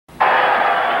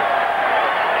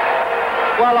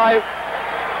Well, I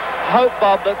hope,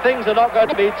 Bob, that things are not going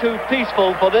to be too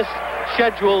peaceful for this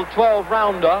scheduled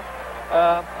 12-rounder.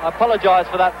 I apologise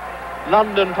for that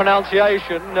London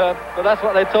pronunciation, but that's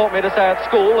what they taught me to say at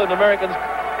school, and Americans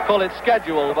call it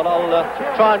schedule, but I'll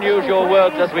try and use your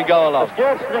words as we go along.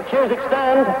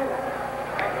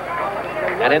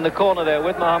 And in the corner there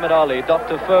with Muhammad Ali,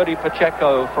 Dr. Ferdy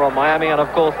Pacheco from Miami, and of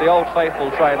course the old faithful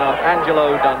trainer,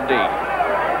 Angelo Dundee.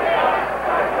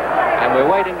 And we're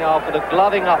waiting now for the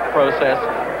gloving up process.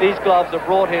 These gloves are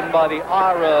brought in by the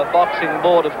IRA Boxing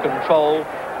Board of Control,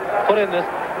 put in this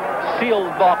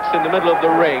sealed box in the middle of the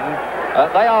ring.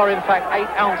 They are in fact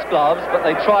 8-ounce gloves, but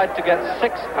they tried to get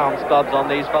 6-ounce gloves on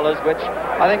these fellas, which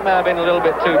I think may have been a little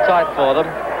bit too tight for them.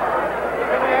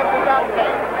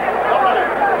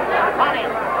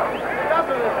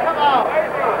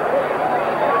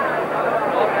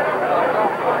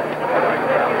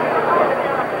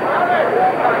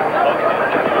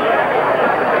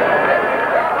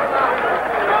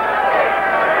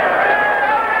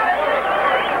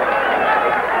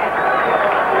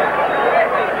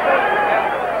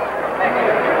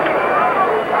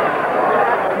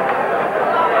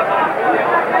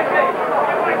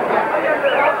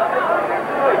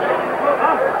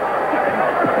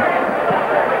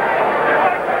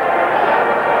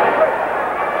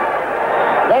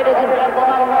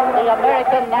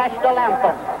 National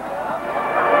anthem.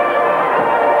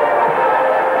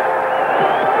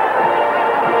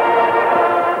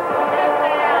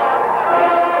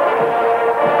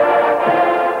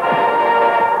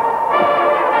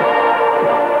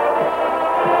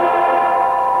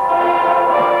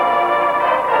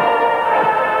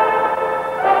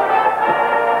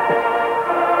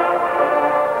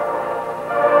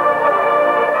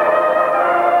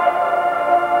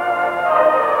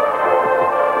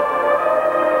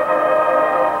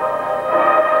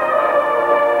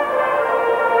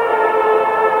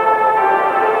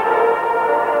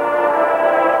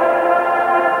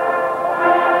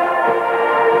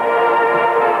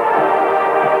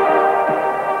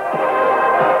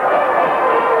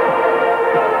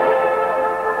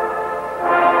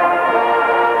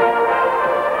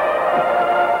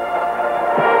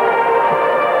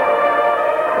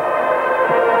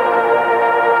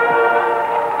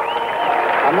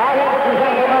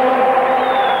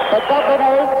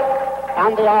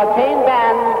 And the arcane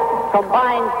band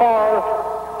combined for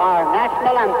our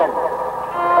national anthem.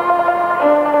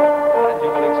 And you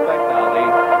will expect now the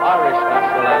Irish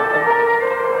national anthem,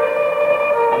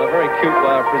 and a very cute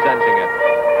way of presenting it.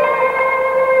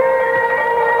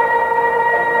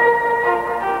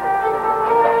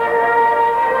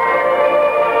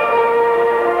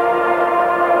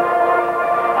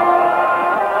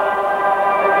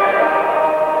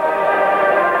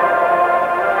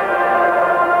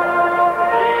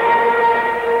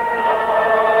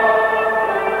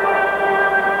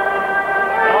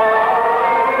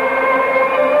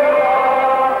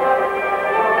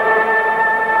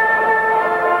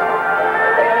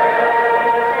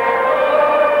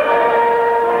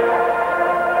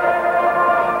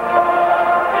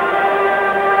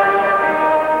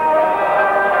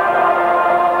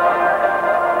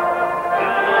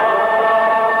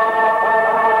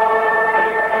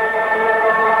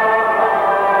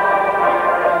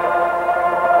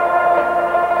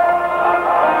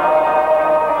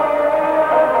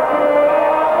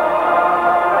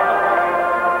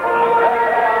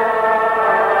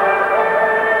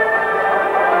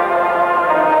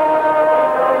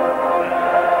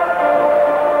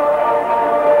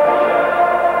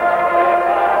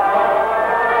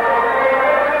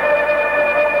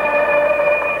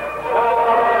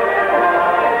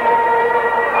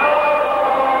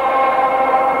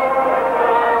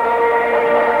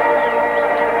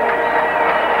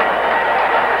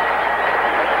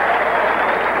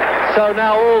 So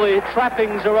now all the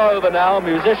trappings are over now.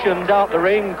 Musicians out the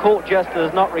ring, court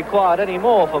jesters not required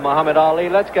anymore for Muhammad Ali.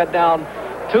 Let's get down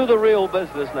to the real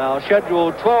business now.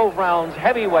 Scheduled 12 rounds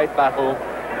heavyweight battle.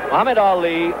 Muhammad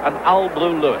Ali and Al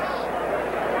Blue Lewis.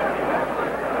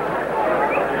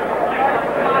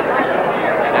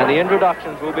 And the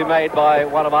introductions will be made by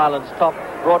one of Ireland's top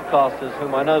broadcasters,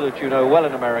 whom I know that you know well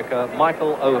in America,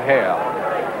 Michael O'Hare.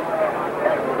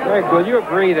 Greg, will you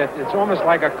agree that it's almost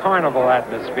like a carnival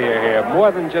atmosphere here?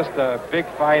 More than just a big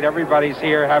fight, everybody's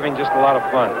here having just a lot of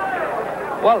fun.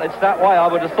 Well, it's that way. I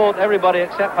would have thought everybody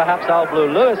except perhaps Al Blue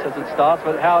Lewis as it starts,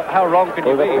 but how wrong can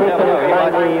you be? You never know. He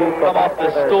might come off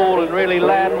the stool and really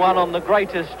land one on the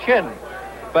greatest chin.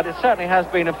 But it certainly has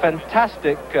been a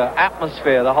fantastic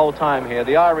atmosphere the whole time here.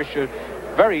 The Irish are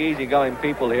very easygoing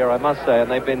people here, I must say,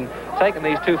 and they've been taking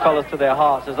these two fellas to their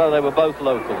hearts as though they were both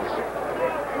locals.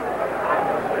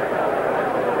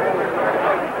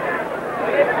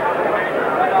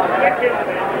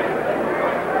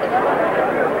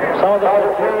 order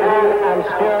for jersey and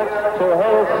shirts to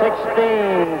hill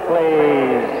 16,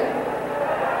 please.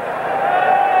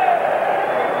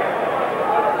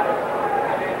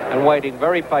 And waiting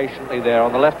very patiently there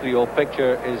on the left of your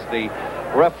picture is the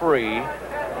referee,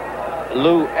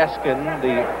 Lou Eskin,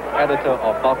 the editor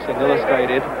of Boxing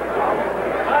Illustrated.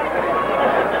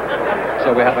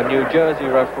 So we have a New Jersey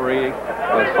referee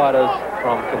with fighters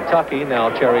from Kentucky, now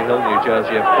Cherry Hill, New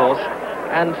Jersey, of course,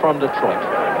 and from Detroit.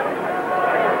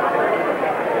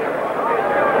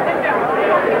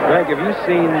 Greg, have you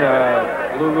seen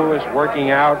Lou Lewis working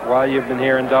out while you've been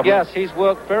here in Dublin? Yes, he's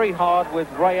worked very hard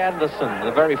with Ray Anderson,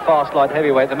 the very fast light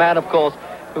heavyweight. The man, of course,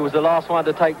 who was the last one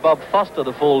to take Bob Foster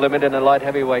the full limit in a light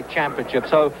heavyweight championship.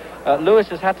 So Lewis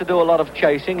has had to do a lot of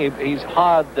chasing. He's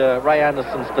hired Ray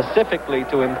Anderson specifically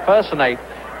to impersonate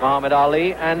Muhammad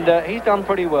Ali, and he's done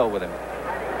pretty well with him.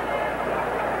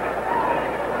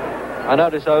 I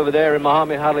notice over there in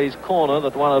Muhammad Ali's corner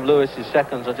that one of Lewis's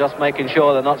seconds are just making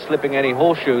sure they're not slipping any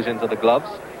horseshoes into the gloves.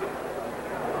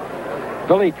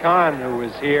 Billy Kahn, who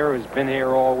is here, who's been here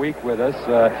all week with us,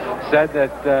 said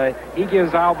that he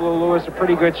gives Al Blue Lewis a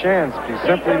pretty good chance,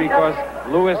 simply because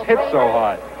Lewis hits so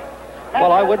hard.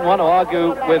 Well, I wouldn't want to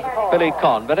argue with Billy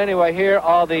Kahn. But anyway, here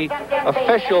are the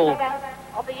official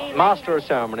master of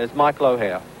ceremonies, Michael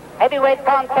O'Hare. Heavyweight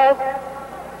contest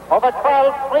over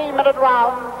 12 3-minute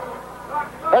rounds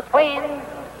between,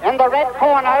 in the red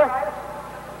corner,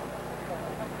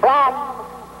 from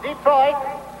Detroit,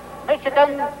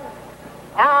 Michigan,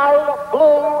 Al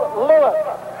Blue Lewis.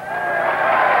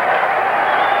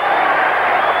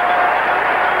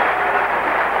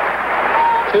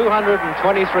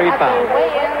 £223. At the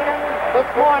weigh-in this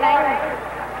morning,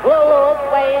 Blue Lewis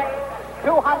weighed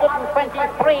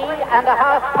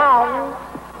 223.5 pounds,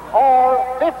 or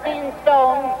 15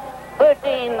 stone,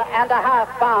 13.5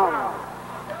 pounds.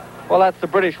 Well, that's the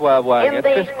British way of weighing it.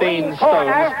 15 green stones,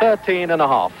 corner,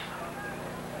 13.5.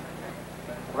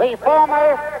 the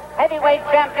former heavyweight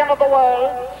champion of the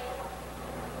world,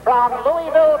 from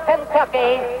Louisville,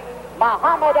 Kentucky,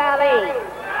 Muhammad Ali.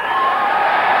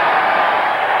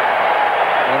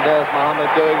 And there's Muhammad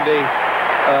doing the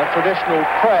traditional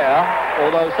prayer,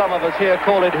 although some of us here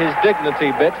call it his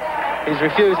dignity bit. He's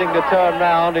refusing to turn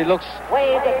round. He looks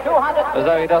as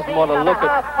though he doesn't want to look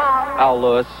at Al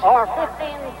Lewis. Or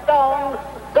 15 stone,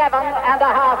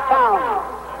 7.5 pounds.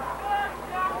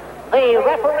 The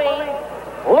referee,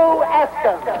 Lou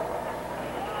Eskin.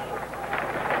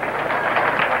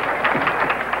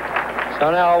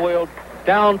 So now we'll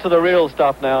down to the real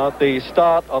stuff now at the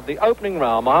start of the opening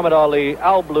round. Muhammad Ali,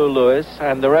 Al Blue Lewis,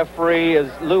 and the referee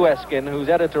is Lou Eskin, who's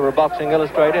editor of Boxing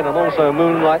Illustrated and also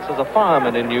moonlights as a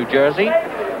fireman in New Jersey.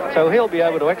 So he'll be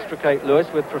able to extricate Lewis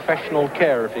with professional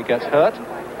care if he gets hurt.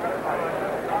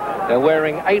 They're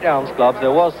wearing 8-ounce gloves.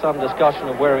 There was some discussion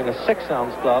of wearing a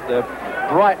 6-ounce glove. They're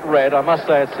bright red. I must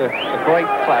say it's a great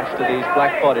clash to these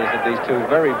black bodies of these two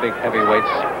very big heavyweights.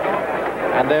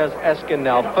 And there's Eskin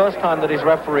now. First time that he's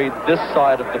refereed this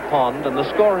side of the pond. And the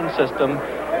scoring system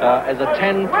is a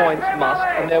 10 points must.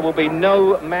 And there will be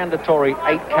no mandatory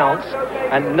 8 counts.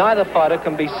 And neither fighter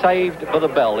can be saved for the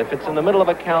bell. If it's in the middle of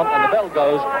a count and the bell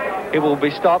goes, he will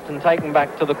be stopped and taken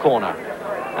back to the corner.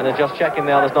 And they're just checking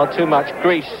now there's not too much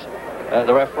grease,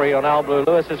 the referee, on Al Blue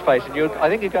Lewis's face. And I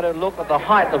think you've got to look at the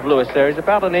height of Lewis there. He's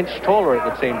about an inch taller, it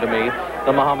would seem to me,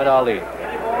 than Muhammad Ali.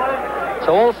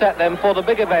 So all set then for the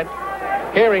big event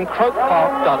here in Croke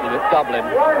Park, Dublin.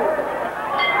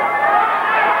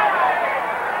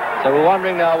 So we're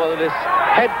wondering now whether this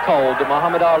head cold that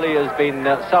Muhammad Ali has been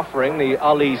suffering, the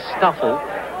Ali snuffle,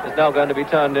 is now going to be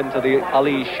turned into the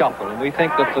Ali shuffle. And we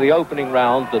think that for the opening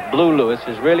round, that Blue Lewis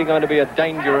is really going to be a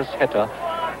dangerous hitter.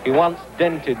 He once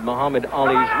dented Muhammad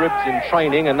Ali's ribs in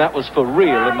training, and that was for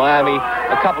real in Miami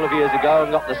a couple of years ago,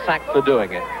 and got the sack for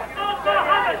doing it.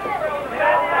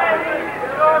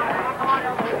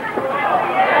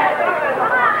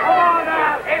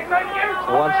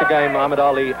 So once again, Muhammad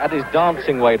Ali at his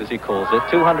dancing weight, as he calls it,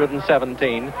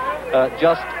 217,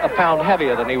 just a pound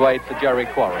heavier than he weighed for Jerry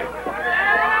Quarry.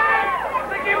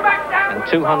 And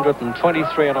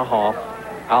 223.5,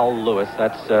 Al Lewis.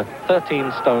 That's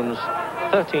 13 stones,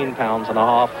 13 pounds and a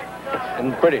half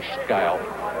in British scale.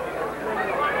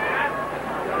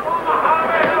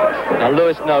 Now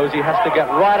Lewis knows he has to get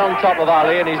right on top of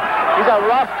Ali, and he's a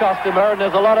rough customer, and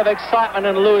there's a lot of excitement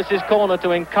in Lewis's corner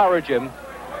to encourage him.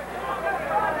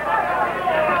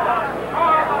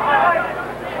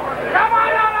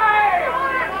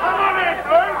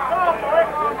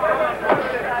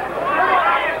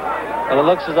 Well, it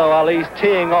looks as though Ali's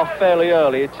teeing off fairly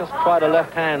early. It's just tried a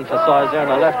left hand for size there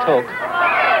and a left hook.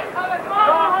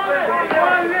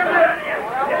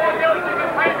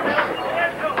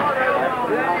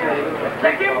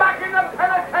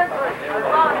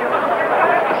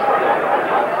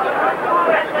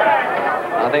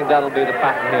 I think that'll be the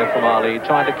pattern here from Ali,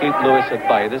 trying to keep Lewis at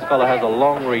bay. This fellow has a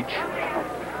long reach.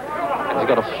 He's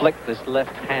got to flick this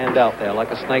left hand out there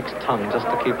like a snake's tongue just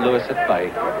to keep Lewis at bay.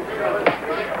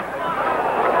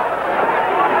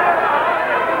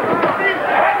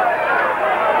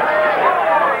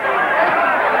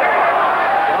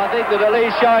 I think that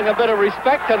Ali's showing a bit of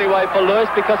respect anyway for Lewis,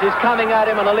 because he's coming at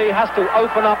him and Ali has to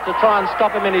open up to try and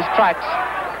stop him in his tracks.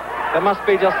 There must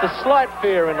be just a slight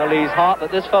fear in Ali's heart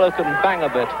that this fellow can bang a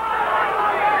bit.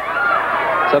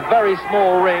 It's a very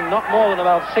small ring, not more than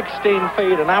about 16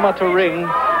 feet, an amateur ring.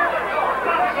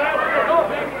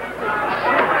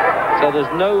 So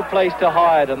there's no place to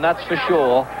hide, and that's for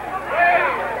sure.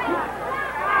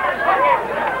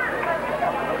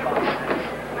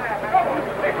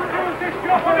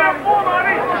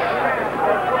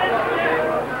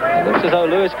 It looks as though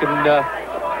Lewis can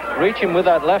reach him with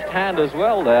that left hand as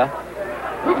well there.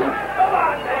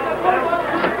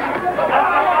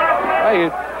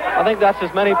 I think that's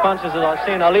as many punches as I've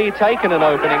seen Ali take in an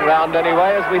opening round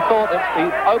anyway, as we thought that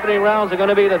the opening rounds are going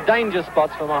to be the danger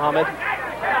spots for Muhammad.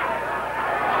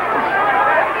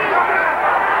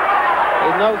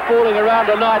 There's no fooling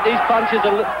around tonight. These punches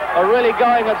are really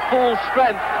going at full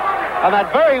strength. And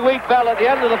that very weak bell at the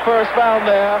end of the first round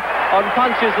there on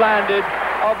punches landed.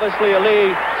 Obviously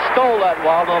Ali stole that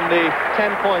one on the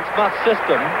 10 points must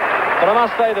system. But I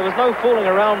must say there was no fooling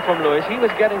around from Lewis. He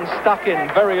was getting stuck in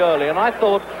very early, and I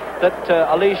thought that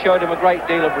Ali showed him a great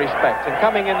deal of respect. And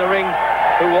coming in the ring,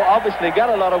 who will obviously get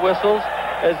a lot of whistles,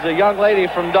 is a young lady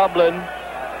from Dublin.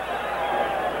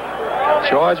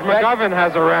 George McGovern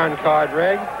has a round card,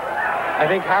 Reg. I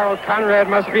think Harold Conrad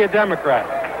must be a Democrat.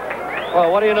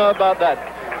 Well, what do you know about that?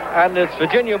 And it's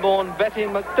Virginia-born Betty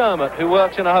McDermott, who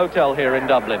works in a hotel here in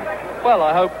Dublin. Well,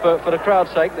 I hope for the crowd's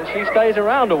sake that she stays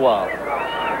around a while.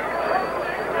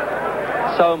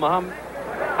 So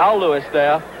Al Lewis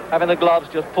there, having the gloves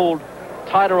just pulled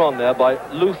tighter on there by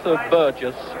Luther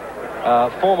Burgess,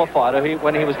 former fighter.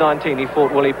 When he was 19, he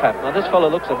fought Willie Pep. Now, this fellow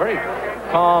looks a very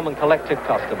calm and collected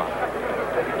customer.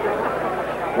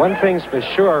 One thing's for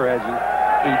sure, Reggie.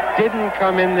 He didn't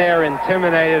come in there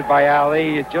intimidated by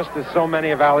Ali, just as so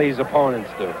many of Ali's opponents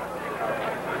do.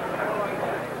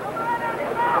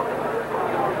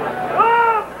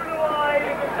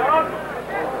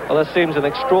 Well, this seems an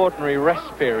extraordinary rest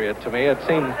period to me. It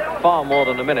seemed far more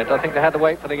than a minute. I think they had to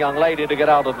wait for the young lady to get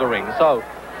out of the ring. So,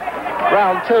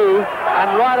 round two,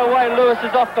 and right away Lewis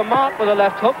is off the mark with a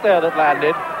left hook there that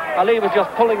landed. Ali was just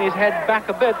pulling his head back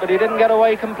a bit, but he didn't get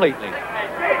away completely.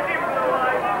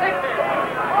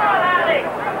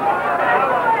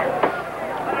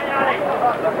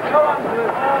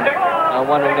 I'm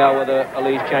wondering now whether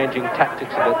Ali's changing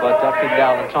tactics a bit by ducking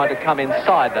down and trying to come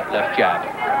inside that left jab.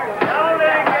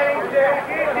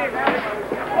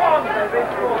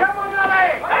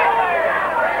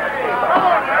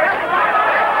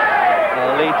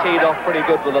 Ali teed off pretty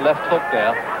good with the left hook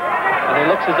there. And he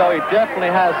looks as though he definitely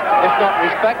has, if not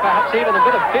respect, perhaps even a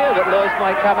bit of fear that Lewis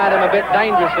might come at him a bit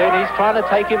dangerously, and he's trying to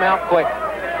take him out quick.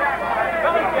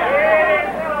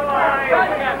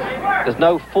 There's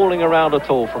no fooling around at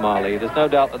all from Ali. There's no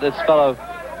doubt that this fellow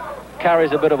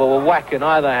carries a bit of a whack in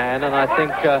either hand, and I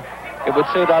think it would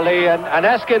suit Ali. And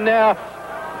Eskin now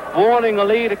warning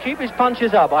Ali to keep his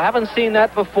punches up. I haven't seen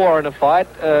that before in a fight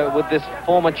with this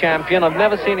former champion. I've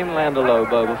never seen him land a low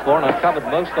blow before, and I've covered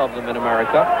most of them in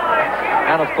America,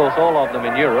 and of course all of them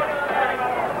in Europe.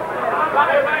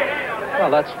 Well,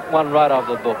 that's one right out of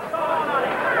the book.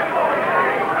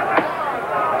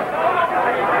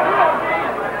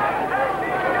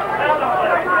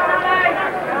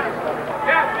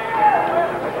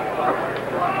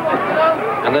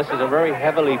 And this is a very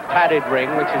heavily padded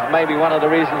ring, which is maybe one of the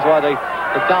reasons why the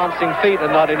dancing feet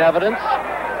are not in evidence.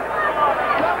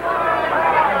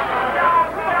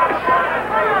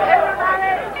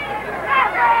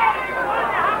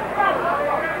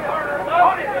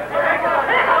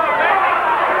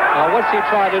 Now, what's he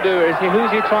trying to do?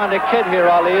 Who's he trying to kid here,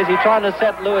 Ali? Is he trying to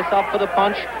set Lewis up for the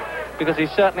punch? Because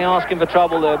he's certainly asking for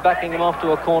trouble there, backing him off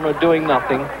to a corner, doing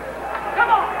nothing.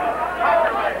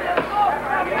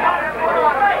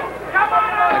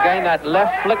 Again, that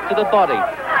left flick to the body.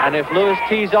 And if Lewis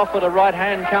tees off with a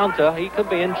right-hand counter, he could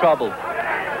be in trouble.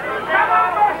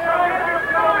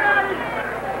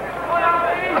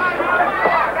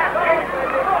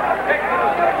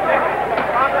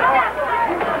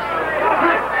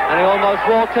 And he almost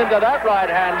walked into that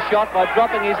right-hand shot by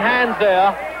dropping his hands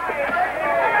there.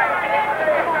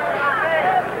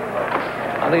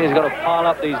 I think he's got to pile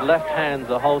up these left hands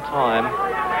the whole time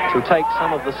to take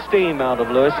some of the steam out of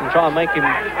Lewis and try and make him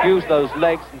use those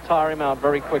legs and tire him out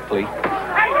very quickly.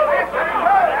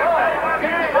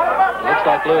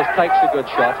 like Lewis takes a good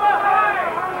shot.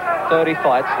 30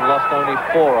 fights and lost only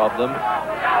 4 of them.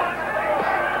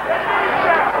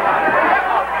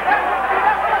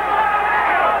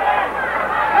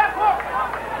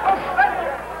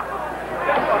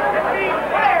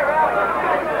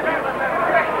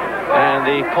 And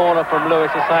the corner from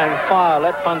Lewis is saying, fire,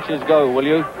 let punches go, will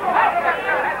you?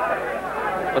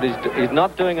 But he's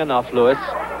not doing enough, Lewis.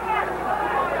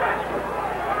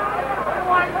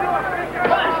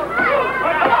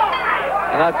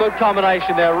 And a good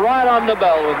combination there, right on the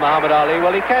bell with Muhammad Ali.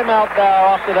 Well, he came out there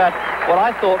after that, what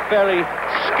I thought fairly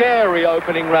scary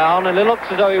opening round, and it looks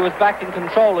as though he was back in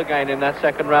control again in that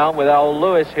second round with Al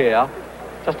Lewis here.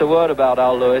 Just a word about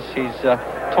Al Lewis. He's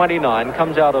 29,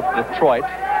 comes out of Detroit,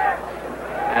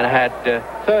 and had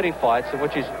 30 fights, in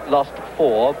which he's lost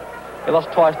 4. He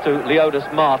lost twice to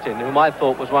Leotis Martin, whom I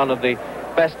thought was one of the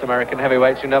best American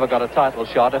heavyweights who never got a title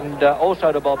shot, and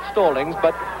also to Bob Stallings,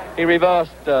 but he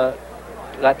reversed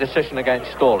that decision against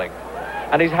Stalling.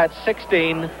 And he's had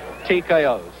 16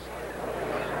 TKOs.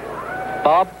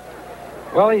 Bob?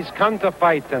 Well, he's come to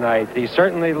fight tonight. He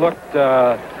certainly looked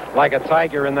like a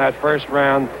tiger in that first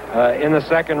round. In the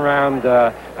second round,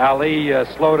 Ali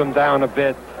slowed him down a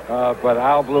bit, but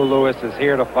Al Blue Lewis is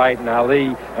here to fight, and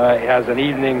Ali has an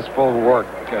evening's full work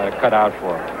cut out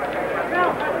for him.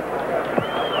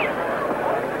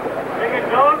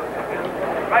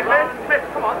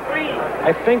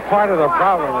 I think part of the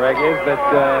problem, Reg, is that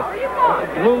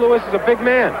Blue Lewis is a big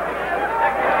man.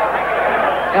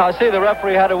 Yeah, I see the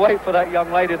referee had to wait for that young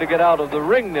lady to get out of the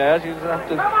ring there. She just have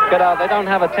to get out. They don't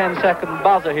have a 10-second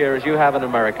buzzer here as you have in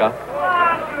America.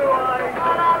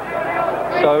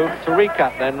 So, to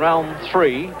recap then, round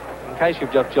 3, in case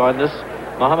you've just joined us,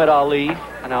 Muhammad Ali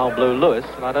and Al Blue Lewis,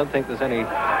 and I don't think there's any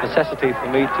necessity for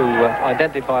me to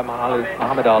identify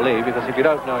Muhammad Ali, because if you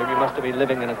don't know him, you must have been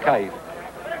living in a cave.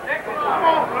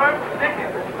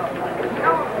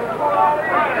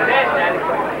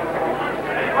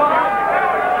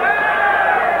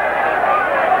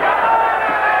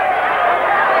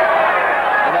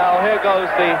 And now here goes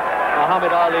the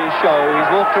Muhammad Ali show. He's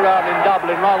walked around in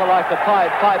Dublin rather like a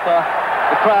Pied Piper.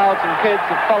 The crowds and kids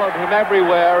have followed him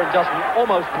everywhere and just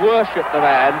almost worshipped the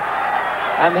man.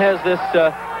 And here's this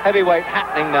heavyweight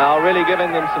happening now, really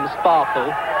giving them some sparkle.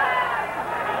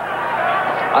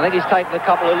 I think he's taken a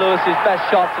couple of Lewis's best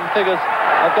shots and figures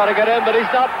I've got to get in, but he's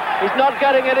not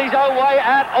getting it his own way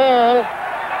at all.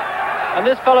 And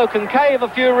this fellow can cave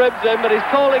a few ribs in, but he's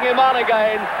calling him on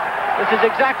again. This is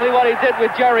exactly what he did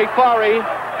with Jerry Quarry.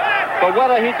 But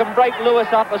whether he can break Lewis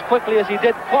up as quickly as he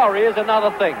did Quarry is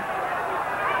another thing.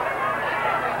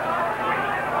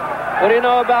 What do you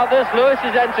know about this? Lewis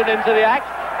is entered into the act,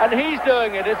 and he's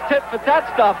doing it. It's tit-for-tat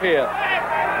stuff here.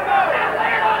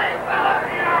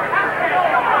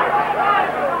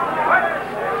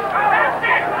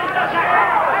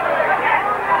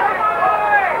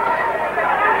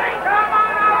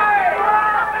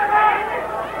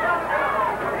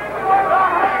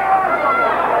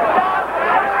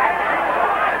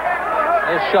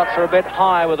 Those shots are a bit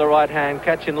high with the right hand,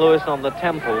 catching Lewis on the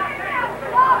temple.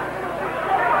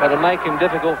 It'll make him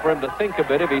difficult for him to think a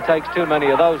bit if he takes too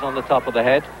many of those on the top of the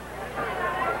head.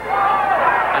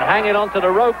 And hanging onto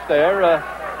the rope there,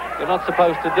 you're not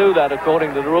supposed to do that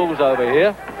according to the rules over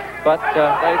here. But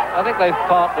I think they've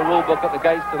parked the rule book at the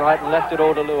gates tonight and left it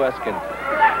all to Leweskin.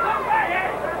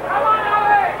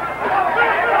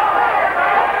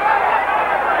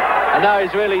 And now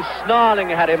he's really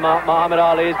snarling at him, Muhammad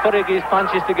Ali. He's putting his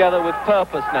punches together with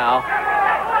purpose now.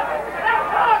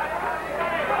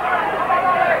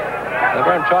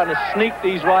 They're trying to sneak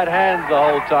these right hands the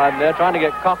whole time. They're trying to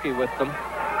get cocky with them.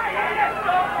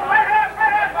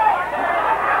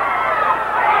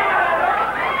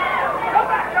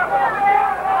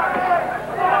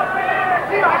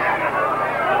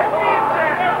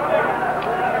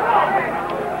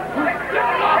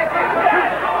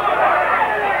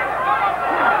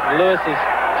 Lewis is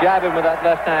jabbing with that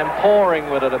left hand, pouring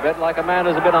with it a bit, like a man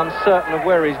who's a bit uncertain of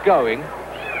where he's going.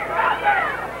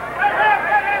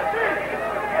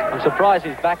 I'm surprised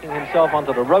he's backing himself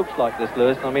onto the ropes like this,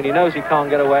 Lewis. I mean, he knows he can't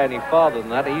get away any farther than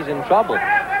that. He's in trouble. As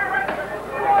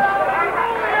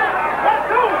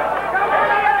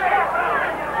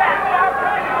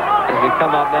we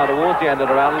come up now towards the end of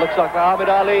the round, it looks like Muhammad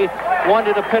Ali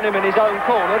wanted to pin him in his own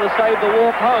corner to save the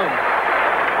walk home.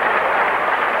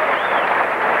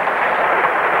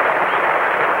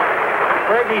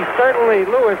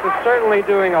 Lewis is certainly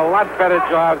doing a lot better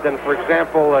job than, for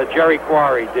example, Jerry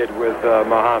Quarry did with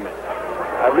Muhammad.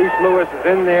 At least Lewis is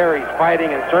in there, he's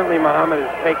fighting, and certainly Muhammad is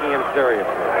taking him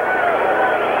seriously.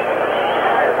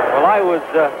 Well, I was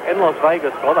in Las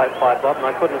Vegas for that fight, Bob, and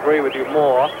I couldn't agree with you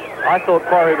more. I thought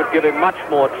Quarry would give him much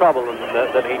more trouble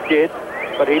than he did,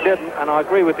 but he didn't, and I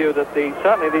agree with you that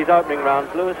certainly these opening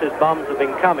rounds, Lewis's bums have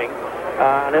been coming,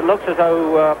 and it looks as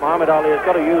though Muhammad Ali has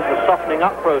got to use the softening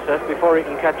up process before he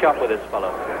can catch up with this fellow.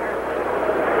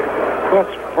 Of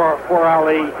course, for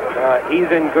Ali, he's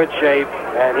in good shape,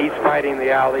 and he's fighting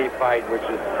the Ali fight, which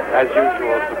is, as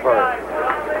usual, superb.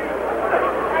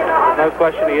 No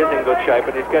question he is in good shape,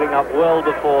 and he's getting up well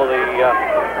before the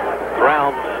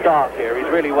round starts here. He's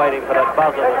really waiting for that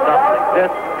buzzer that doesn't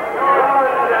exist.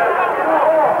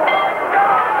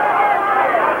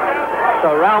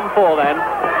 So round 4 then.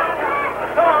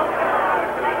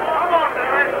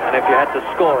 And if you had to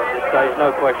score at this stage,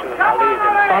 no question that Ali is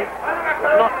in front.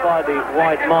 Not by the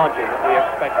wide margin that we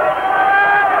expected.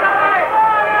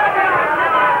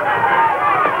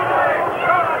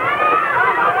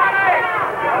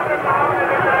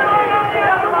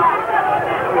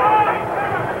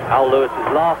 Al Lewis's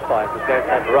last fight was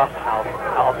against that rough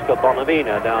Oscar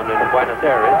Bonavina down in Buenos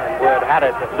Aires. Word had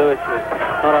it that Lewis was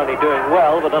not only doing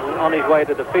well, but on his way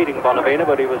to defeating Bonavina,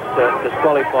 but he was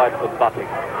disqualified for butting.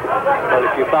 Well,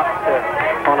 if you butt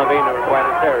Bonavina in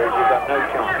Buenos Aires, you've got no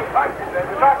chance.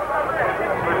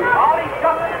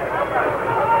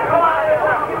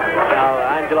 Now,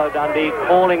 Angelo Dundee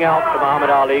calling out to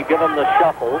Muhammad Ali, give him the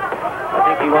shuffle. I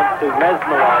think he wants to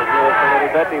mesmerize Lewis a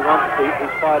little bit. He wants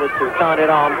his fighter to turn it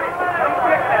on.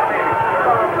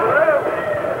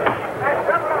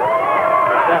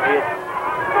 Certainly it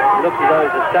looks as though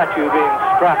it's a statue being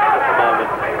scrapped at the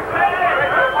moment.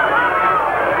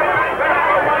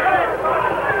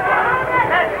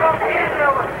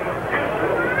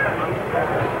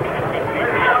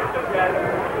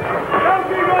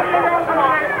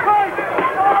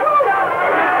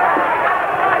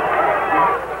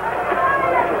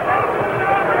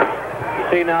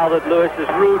 See now that Lewis is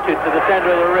rooted to the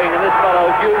center of the ring, and this fellow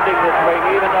is using this ring,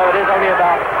 even though it is only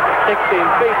about 16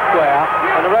 feet square,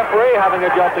 and the referee having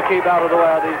a job to keep out of the way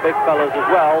of these big fellows as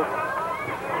well.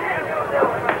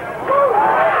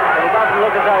 But it doesn't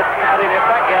look as though it's had any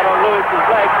effect yet on Lewis's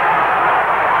leg,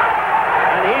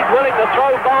 and he's willing to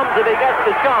throw bombs if he gets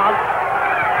the chance.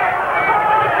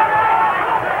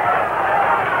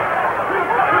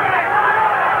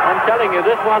 I'm telling you,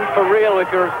 this one's for real.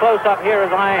 If you're as close up here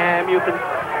as I am, you can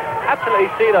absolutely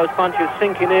see those punches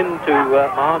sinking into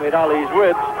Muhammad Ali's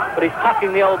ribs, but he's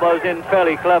tucking the elbows in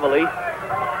fairly cleverly. And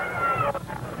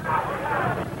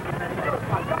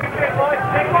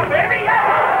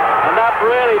that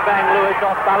really banged Lewis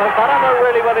off balance. I don't know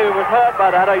really whether he was hurt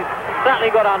by that. He's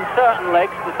certainly got uncertain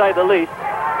legs, to say the least.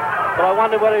 But I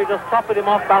wonder whether he just toppled him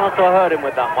off balance or hurt him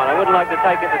with that one. I wouldn't like to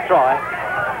take it to try.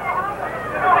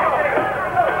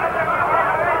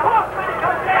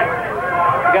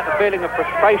 You get the feeling of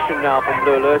frustration now from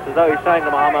Blue Lewis, as though he's saying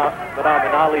to Muhammad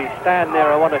Ali, stand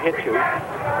there, I want to hit you.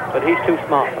 But he's too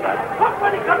smart for that.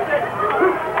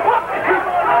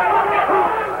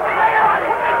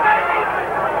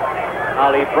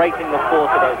 Ali breaking the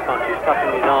force of those punches,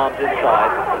 tucking his arms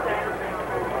inside.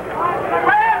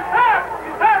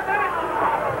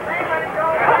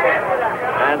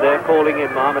 And they're calling in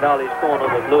Muhammad Ali's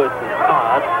corner that Lewis is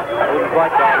tired. I wouldn't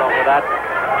quite go along with that.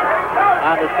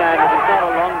 I understand that he's not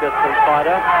a long-distance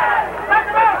fighter.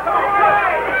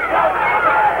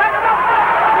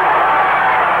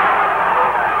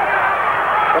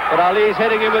 But Ali's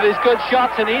hitting him with his good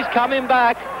shots, and he's coming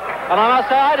back. And I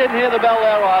must say, I didn't hear the bell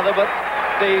there either, but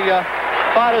the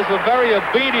fighters were very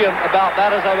obedient about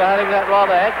that as they were having that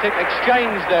rather hectic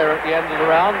exchange there at the end of the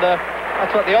round.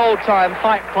 That's what the old-time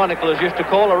fight chroniclers used to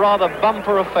call a rather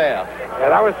bumper affair. Yeah,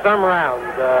 that was some round.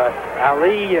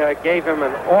 Ali gave him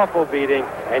an awful beating,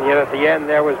 and yet at the end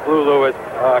there was Blue Lewis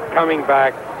coming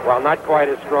back, while not quite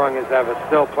as strong as ever,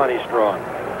 still plenty strong.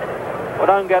 I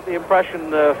don't get the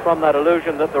impression from that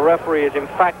illusion that the referee is in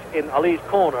fact in Ali's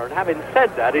corner, and having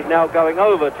said that, he's now going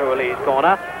over to Ali's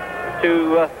corner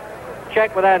to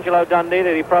check with Angelo Dundee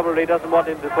that he probably doesn't want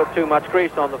him to put too much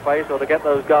grease on the face or to get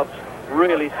those gloves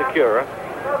really secure.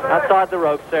 Outside the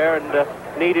ropes there, and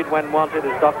needed when wanted,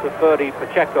 is Dr. Ferdy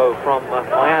Pacheco from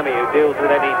Miami, who deals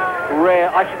with any rare...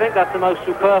 I should think that's the most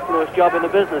superfluous job in the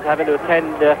business, having to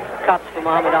attend cuts for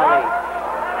Muhammad Ali.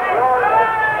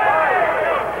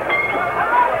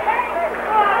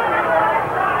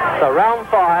 So round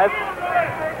 5.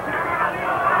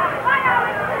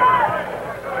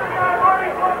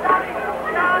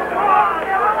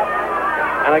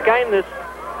 And again, this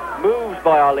moves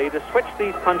by Ali to switch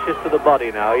these punches to the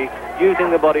body now. He's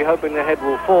using the body, hoping the head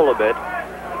will fall a bit.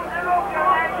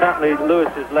 Certainly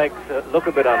Lewis's legs look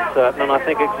a bit uncertain, and I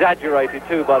think exaggerated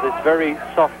too by this very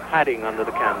soft padding under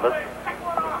the canvas.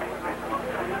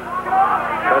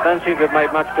 But I don't seem to have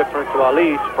made much difference to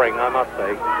Ali's spring, I must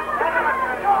say.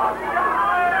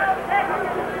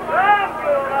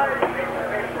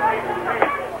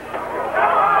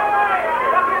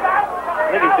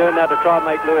 I think he's doing that to try and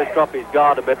make Lewis drop his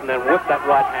guard a bit and then whip that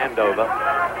right hand over.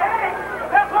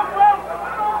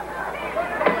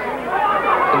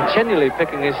 Continually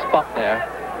picking his spot there.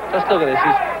 Just look at this,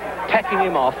 he's pecking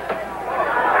him off.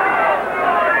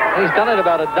 He's done it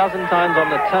about a dozen times on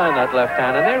the turn, that left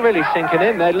hand, and they're really sinking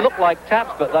in. They look like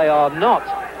taps, but they are not.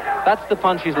 That's the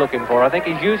punch he's looking for. I think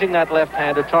he's using that left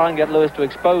hand to try and get Lewis to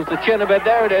expose the chin a bit.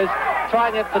 There it is,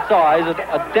 trying it for size,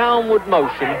 a downward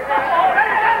motion.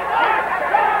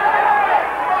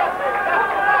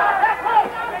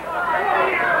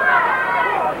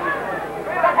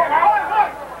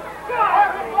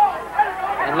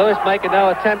 And Lewis making no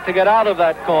attempt to get out of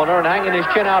that corner and hanging his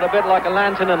chin out a bit like a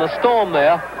lantern in a storm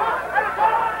there.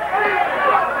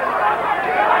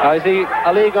 Now, is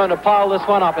Ali going to pile this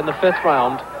one up in the 5th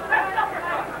round?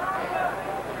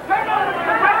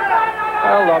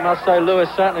 Well, I must say Lewis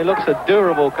certainly looks a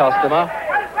durable customer.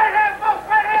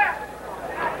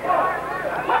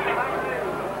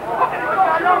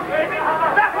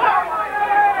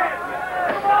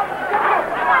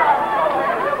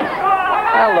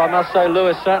 Well, I must say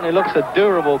Lewis certainly looks a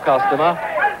durable customer.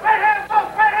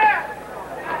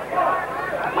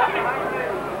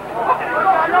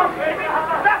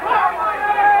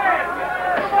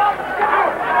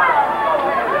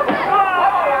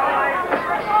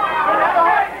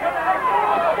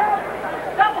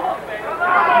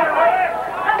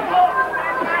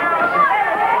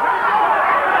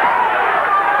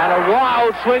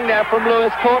 Swing there from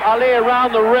Lewis, caught Ali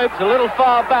around the ribs, a little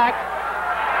far back.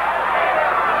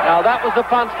 Now that was the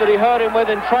punch that he hurt him with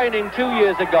in training 2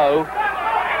 years ago.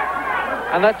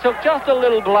 And that took just a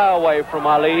little blow away from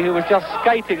Ali, who was just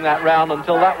skating that round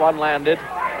until that one landed.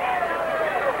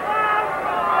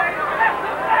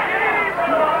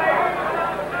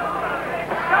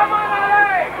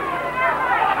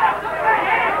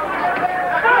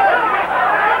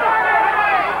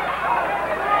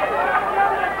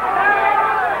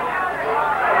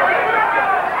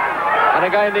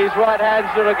 Again, these right hands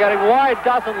that are getting... Why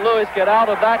doesn't Lewis get out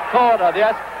of that corner?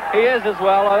 Yes, he is as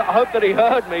well. I hope that he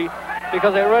heard me,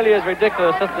 because it really is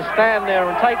ridiculous just to stand there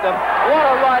and take them. What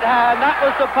a right hand. That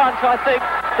was the punch, I think,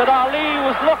 that Ali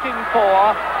was looking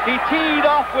for. He teed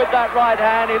off with that right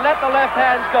hand. He let the left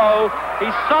hands go.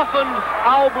 He softened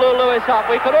Al Blue Lewis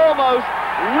up. We could almost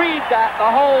read that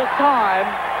the whole time.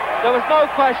 There was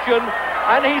no question.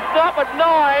 And he's up at 9.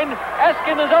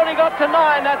 Eskin has only got to 9.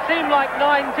 That seemed like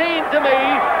 19 to me.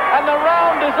 And the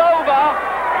round is over.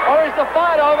 Or is the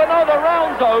fight over? No, the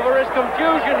round's over. There's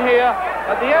confusion here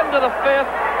at the end of the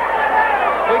 5th.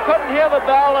 We couldn't hear the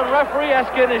bell, and referee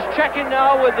Eskin is checking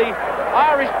now with the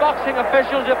Irish boxing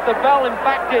officials if the bell in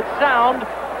fact did sound.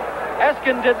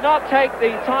 Eskin did not take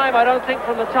the time, I don't think,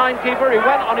 from the timekeeper. He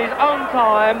went on his own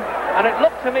time, and it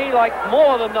looked to me like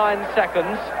more than 9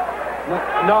 seconds.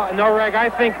 No, Reg. I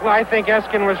think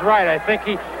Eskin was right. I think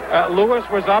Lewis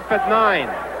was up at 9,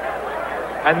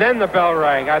 and then the bell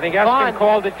rang. I think Eskin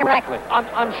called it correctly.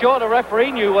 I'm sure the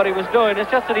referee knew what he was doing. It's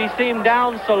just that he seemed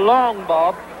down so long,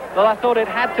 Bob, that I thought it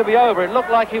had to be over. It looked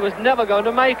like he was never going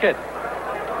to make it.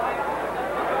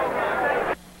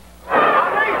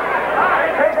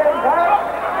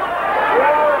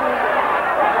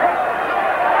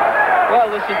 Well,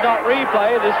 this is not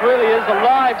replay. This really is a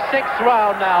live 6th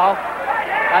round now.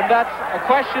 And that's a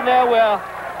question there where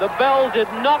the bell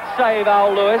did not save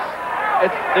Al Lewis.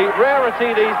 It's the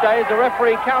rarity these days. The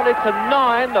referee counted to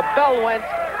 9. The bell went,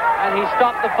 and he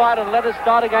stopped the fight and let it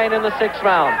start again in the 6th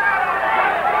round.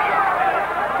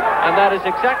 And that is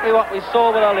exactly what we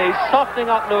saw with Ali, softening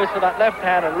up Lewis with that left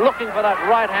hand and looking for that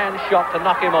right hand shot to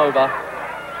knock him over.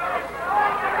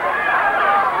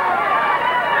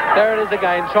 There it is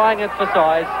again, trying it for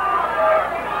size.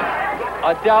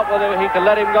 I doubt whether he can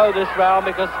let him go this round,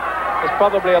 because it's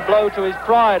probably a blow to his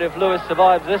pride if Lewis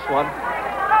survives this one.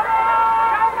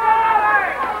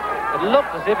 It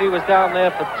looked as if he was down there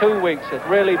for 2 weeks. It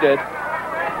really did.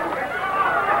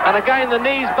 And again, the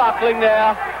knees buckling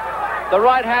there. The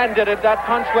right hand did it. That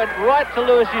punch went right to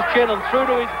Lewis's chin and through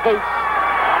to his boots.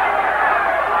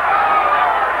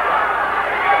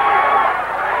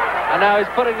 And now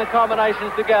he's putting the combinations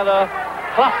together.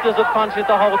 Clusters of punches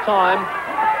the whole time.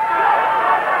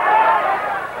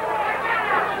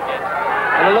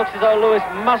 And it looks as though Lewis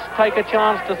must take a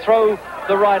chance to throw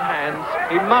the right hands.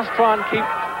 He must try and keep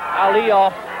Ali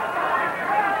off.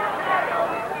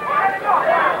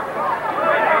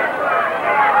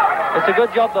 It's a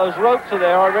good job those ropes are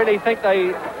there. I really think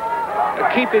they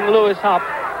are keeping Lewis up.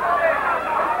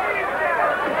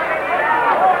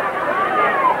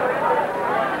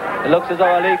 It looks as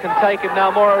though Ali can take him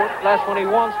now more or less when he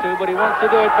wants to, but he wants to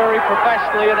do it very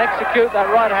professionally and execute that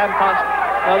right-hand punch.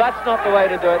 No, that's not the way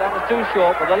to do it. That was too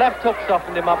short, but the left hook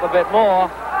softened him up a bit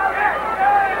more.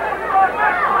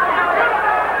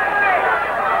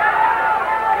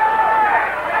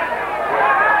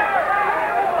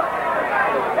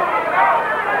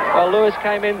 Well, Lewis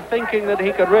came in thinking that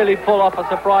he could really pull off a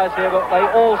surprise here, but they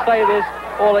all say this,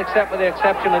 all except with the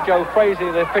exception of Joe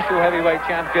Frazier, the official heavyweight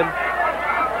champion.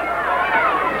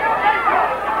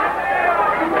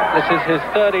 This is his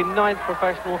 39th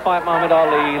professional fight, Muhammad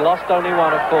Ali. He lost only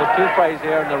one, of course, to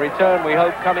Frazier, and the return, we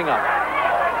hope, coming up.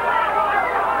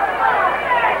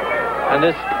 And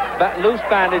this loose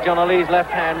bandage on Ali's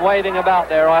left hand waving about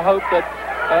there, I hope that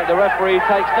the referee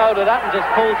takes note of that and just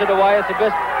pulls it away. It's a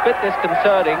bit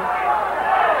disconcerting.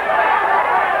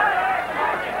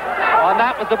 And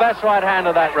that was the best right hand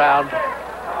of that round.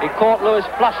 He caught Lewis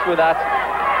flush with that.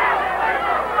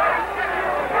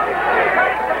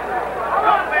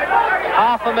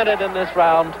 Half a minute in this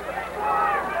round.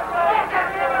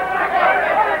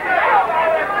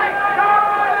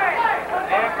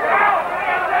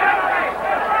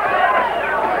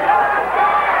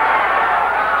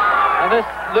 And this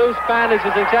loose bandage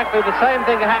is exactly the same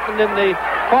thing that happened in the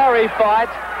Quarry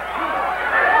fight.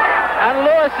 And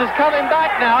Lewis is coming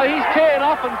back now. He's teeing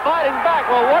off and fighting back.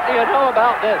 Well, what do you know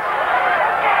about this?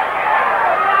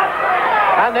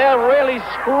 And they're really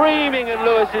screaming in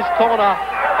Lewis's corner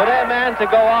for their man to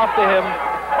go after him.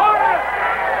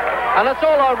 And it's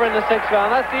all over in the 6th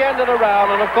round. That's the end of the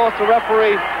round. And, of course, the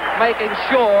referee making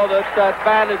sure that that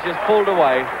bandage is pulled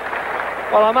away.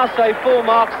 Well, I must say, full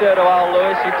marks there to Al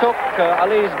Lewis. He took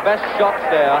Ali's best shots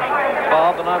there,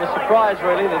 Bob, and I was surprised,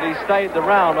 really, that he stayed the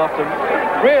round after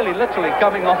really literally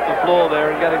coming off the floor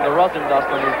there and getting the rosin dust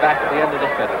on his back at the end of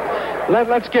the 5th.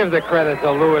 Let's give the credit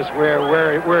to Lewis where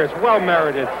it's well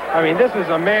merited. I mean, this is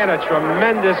a man of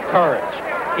tremendous courage.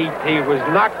 He was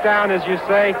knocked down, as you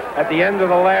say, at the end of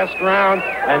the last round,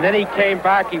 and then he came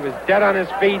back. He was dead on his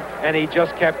feet, and he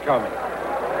just kept coming.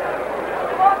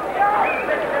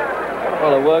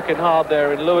 Well, they're working hard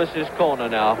there in Lewis's corner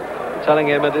now, telling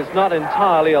him it is not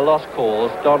entirely a lost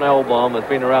cause. Don Elbaum has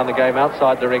been around the game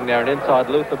outside the ring there and inside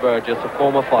Luther Burgess, a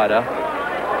former fighter.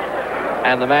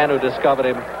 And the man who discovered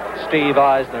him, Steve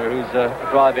Eisner, who's a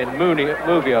drive-in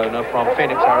movie owner from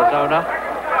Phoenix, Arizona.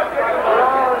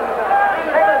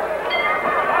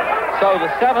 So the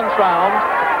 7th round,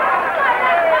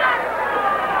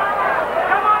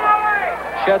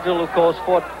 scheduled, of course,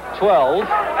 for 12.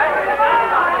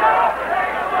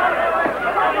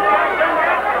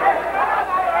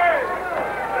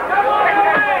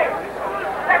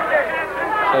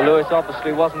 So Lewis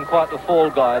obviously wasn't quite the fall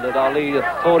guy that Ali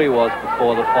thought he was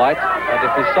before the fight. And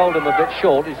if he sold him a bit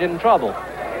short, he's in trouble. But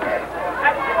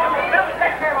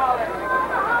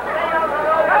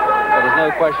there's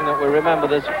no question that we remember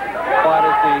this fight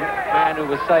as the man who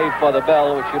was saved by the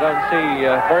bell, which you don't see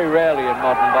very rarely in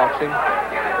modern boxing.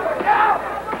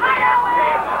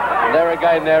 And there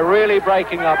again, they're really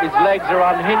breaking up. His legs are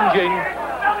unhinging.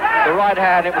 The right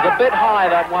hand, it was a bit high,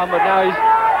 that one, but now he's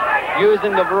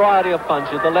using the variety of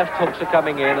punches. The left hooks are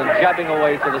coming in and jabbing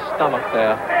away to the stomach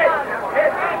there.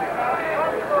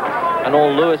 And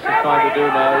all Lewis is trying to do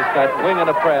now is that wing and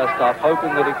a prayer stuff,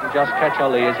 hoping that he can just catch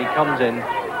Ali as he comes in,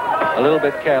 a little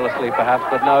bit carelessly perhaps,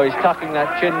 but no, he's tucking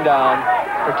that chin down,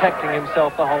 protecting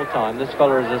himself the whole time. This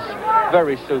fella is a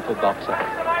very super boxer.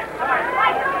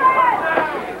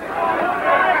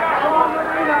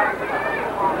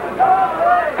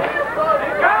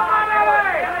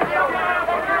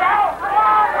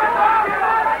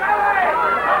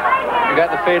 You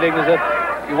get the feeling as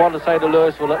if you want to say to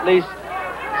Lewis, well, at least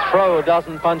throw a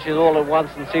dozen punches all at once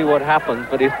and see what happens,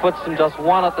 but he puts them just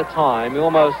one at a time. He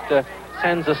almost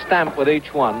sends a stamp with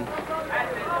each one.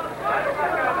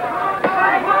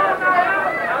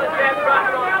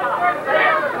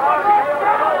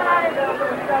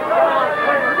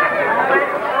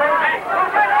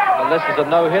 And this is a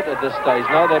no-hit at this stage.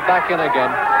 No, they're back in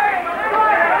again.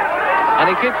 And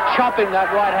he keeps chopping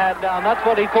that right hand down. That's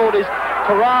what he called his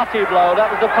karate blow. That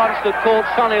was the punch that caught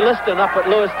Sonny Liston up at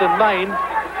Lewiston, Maine.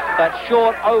 That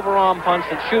short overarm punch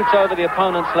that shoots over the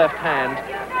opponent's left hand.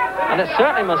 And it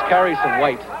certainly must carry some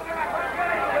weight.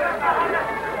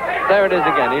 There it is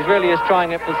again. He really is trying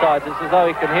to emphasize. It's as though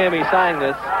he can hear me saying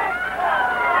this.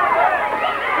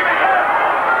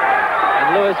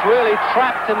 And Lewis really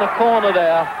trapped in the corner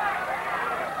there.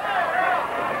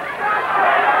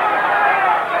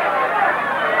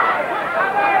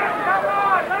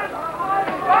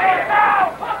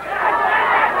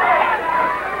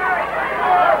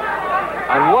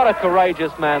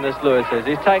 courageous man, this Lewis is.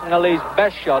 He's taken Ali's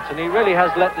best shots, and he really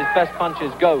has let his best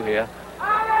punches go here.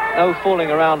 No fooling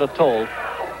around at all.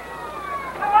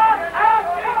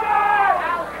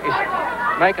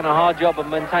 He's making a hard job of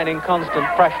maintaining constant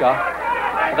pressure.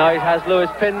 Now he has Lewis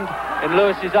pinned in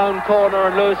Lewis's own corner,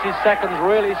 and Lewis's seconds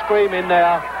really screaming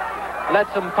there.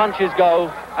 Let some punches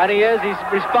go, and he's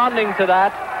responding to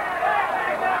that.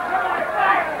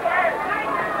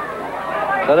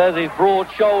 So there's these broad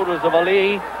shoulders of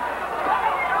Ali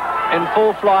in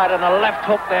full flight, and a left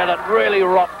hook there that really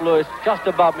rocked Lewis just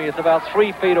above me. It's about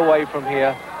 3 feet away from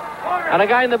here. And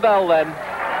again the bell then.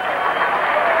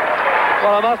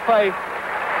 Well, I must pay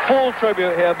full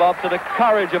tribute here, Bob, to the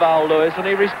courage of Al Lewis, and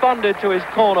he responded to his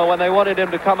corner when they wanted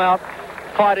him to come out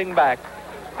fighting back.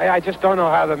 I just don't know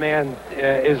how the man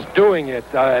is doing it.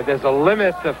 There's a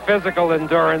limit to physical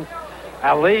endurance.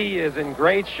 Ali is in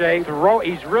great shape.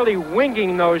 He's really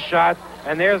winging those shots,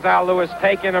 and there's Al Lewis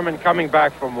taking them and coming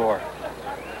back for more.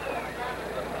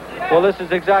 Well, this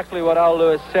is exactly what Al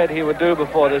Lewis said he would do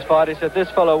before this fight. He said, this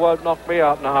fellow won't knock me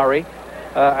out in a hurry.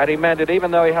 And he meant it,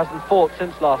 even though he hasn't fought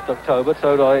since last October,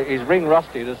 so he's ring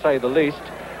rusty, to say the least.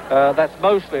 That's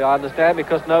mostly, I understand,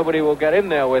 because nobody will get in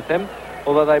there with him,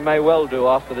 although they may well do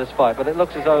after this fight. But it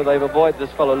looks as though they've avoided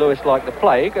this fellow Lewis like the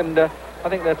plague, and I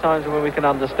think there are times when we can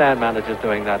understand managers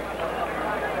doing that.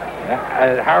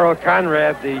 Harold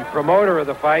Conrad, the promoter of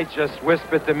the fight, just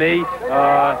whispered to me,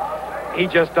 he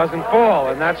just doesn't fall,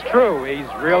 and that's true. He's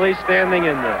really standing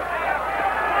in there.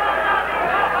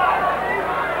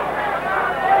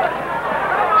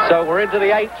 So we're into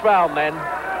the 8th round then.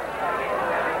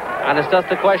 And it's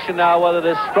just a question now whether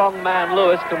this strong man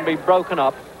Lewis can be broken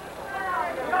up.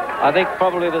 I think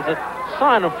probably there's a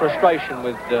sign of frustration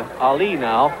with Ali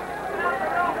now.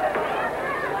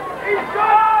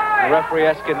 The referee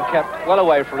Eskin kept well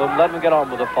away from him, let him get on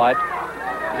with the fight.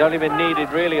 He's only been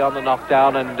needed really on the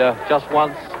knockdown, and just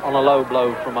once on a low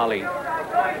blow from Ali.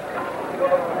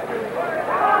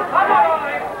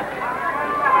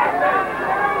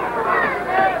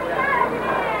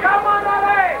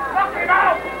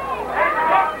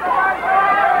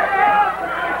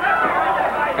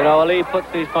 You know, Ali puts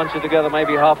these punches together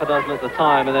maybe half a dozen at the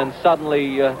time, and then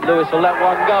suddenly Lewis will let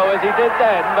one go, as he did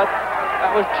then, but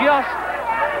that was just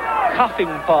cuffing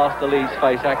past Ali's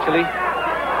face, actually.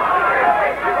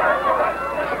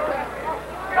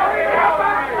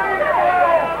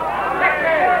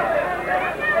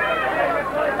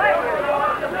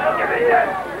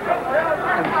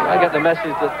 I get the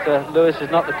message that Lewis is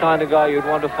not the kind of guy you'd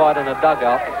want to fight in a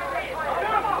dugout.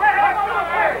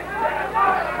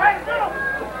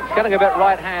 Getting a bit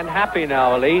right-hand happy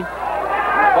now, Ali.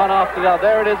 One after the other.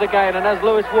 There it is again, and as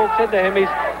Lewis walks into him,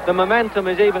 the momentum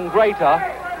is even greater.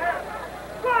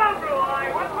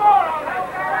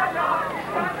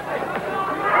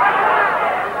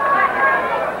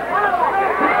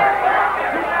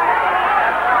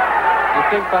 You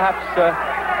think perhaps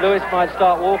Lewis might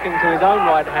start walking to his own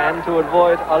right hand to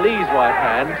avoid Ali's right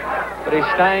hand, but he's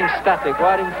staying static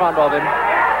right in front of him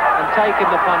and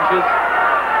taking the punches.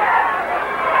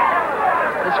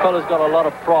 This fellow's got a lot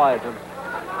of pride.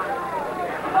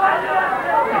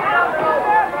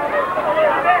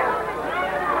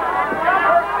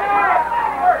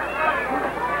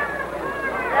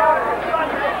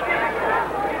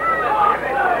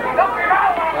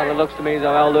 Well, it looks to me as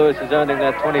though Al Lewis is earning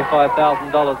that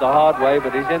 $25,000 the hard way,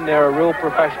 but he's in there a real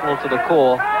professional to the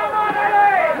core.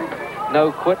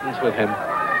 No quittance with him.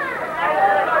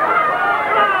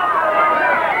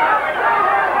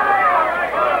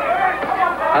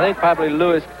 I think probably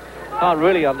Lewis can't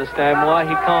really understand why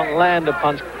he can't land a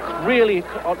punch really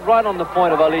right on the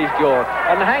point of Ali's jaw.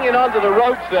 And hanging onto the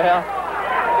ropes there.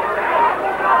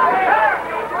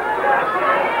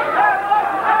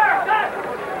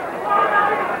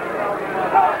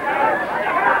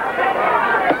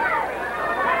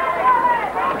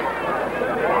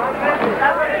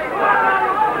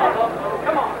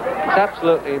 It's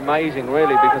absolutely amazing,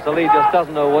 really, because Ali just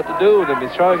doesn't know what to do with him.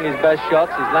 He's throwing his best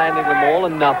shots, he's landing them all,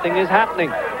 and nothing is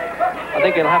happening. I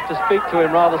think he'll have to speak to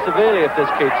him rather severely if this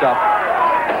keeps up.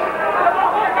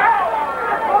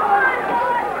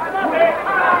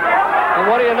 And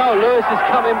what do you know, Lewis is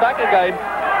coming back again.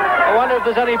 I wonder if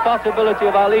there's any possibility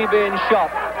of Ali being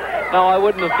shot. No, I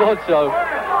wouldn't have thought so.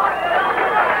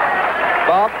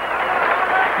 Bob?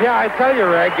 Yeah, I tell you,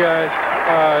 Reg,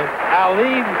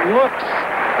 Ali looks,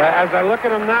 as I look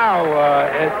at him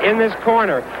now in this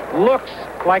corner, looks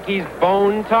like he's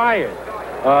bone tired.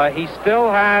 He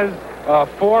still has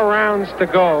 4 rounds to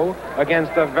go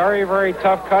against a very, very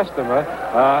tough customer,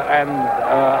 and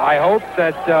I hope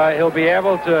that he'll be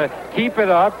able to keep it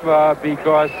up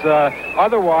because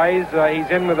otherwise he's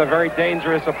in with a very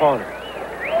dangerous opponent.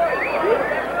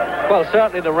 Well,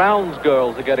 certainly the rounds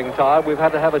girls are getting tired. We've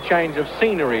had to have a change of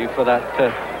scenery for that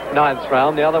 9th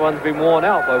round. The other one's been worn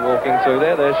out by walking through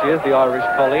there. There she is, the Irish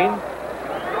Colleen.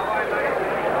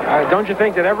 Don't you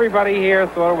think that everybody here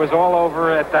thought it was all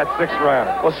over at that 6th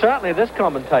round? Well, certainly this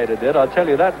commentator did. I'll tell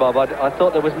you that, Bob. I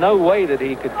thought there was no way that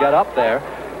he could get up there.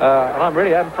 And I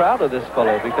really am proud of this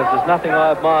fellow because there's nothing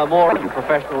I admire more in a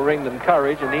professional ring than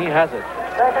courage, and he has it.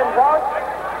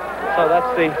 So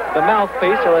that's the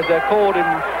mouthpiece, or as they're called in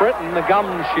Britain, the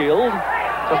gum shield,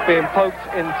 just being poked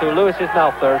into Lewis's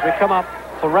mouth there as we come up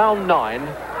for round 9,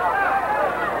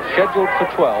 scheduled for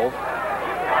 12.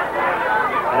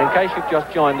 And in case you've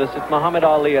just joined us, it's Muhammad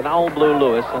Ali and Al Blue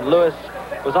Lewis, and Lewis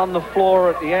was on the floor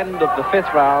at the end of the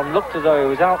 5th round, looked as though he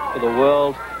was out for the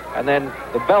world, and then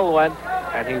the bell went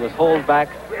and he was hauled back,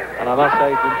 and I must say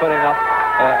he's been putting up,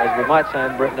 as we might say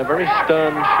in Britain, a very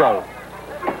stern show.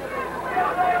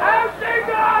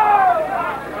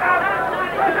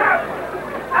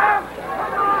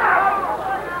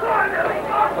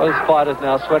 Well, this fighter's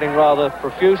now sweating rather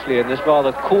profusely in this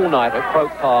rather cool night at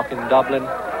Croke Park in Dublin.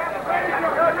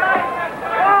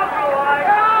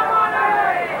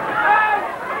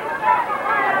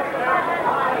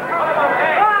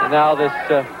 And now this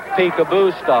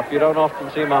peekaboo stuff, you don't often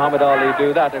see Muhammad Ali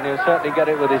do that, and he'll certainly get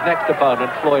it with his next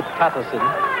opponent, Floyd Patterson,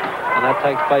 and that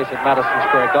takes place at Madison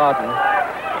Square Garden.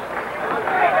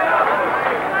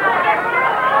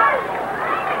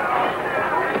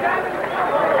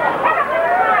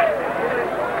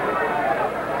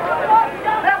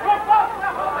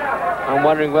 I'm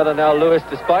wondering whether now Lewis,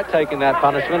 despite taking that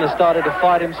punishment, has started to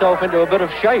fight himself into a bit of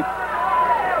shape.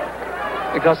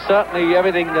 Because certainly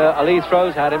everything Ali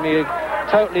throws at him, he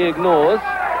totally ignores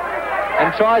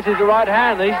and tries his right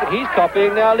hand. He's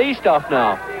copying the Ali stuff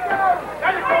now.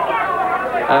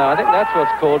 I think that's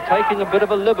what's called taking a bit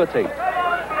of a liberty.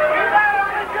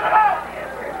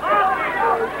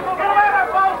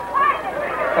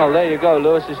 Well, there you go.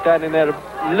 Lewis is standing there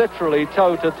literally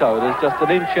toe-to-toe. There's just an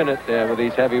inch in it there with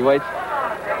these heavyweights.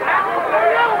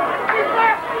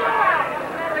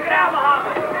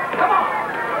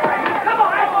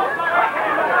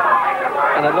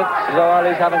 And it looks as though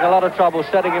Ali's having a lot of trouble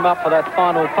setting him up for that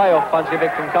final payoff punch if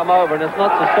it can come over. And it's not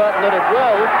so certain that it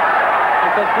will,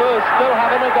 because Lewis still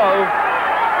having a go.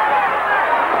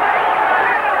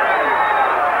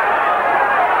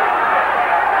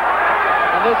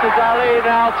 And this is Ali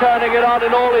now turning it on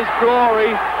in all his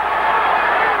glory.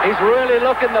 He's really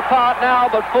looking the part now,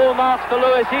 but full marks for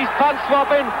Lewis. He's punch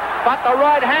swapping, but the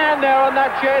right hand there on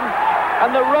that chin.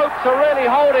 And the ropes are really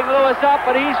holding Lewis up,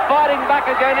 but he's fighting back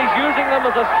again. He's using them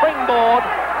as a springboard.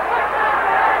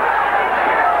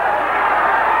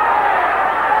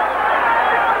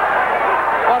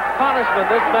 What punishment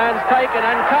this man's taken,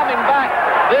 and coming back.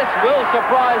 This will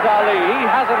surprise Ali. He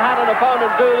hasn't had an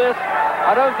opponent do this,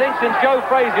 I don't think, since Joe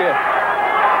Frazier.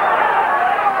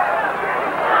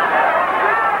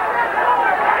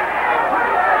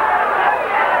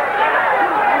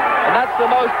 The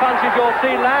most punches you'll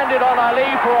see landed on Ali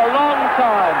for a long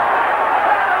time.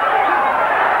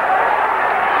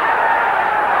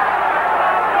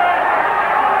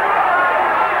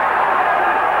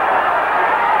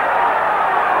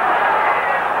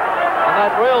 And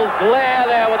that real glare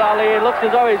there with Ali, it looks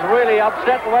as though he's really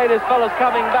upset the way this fella's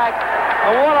coming back.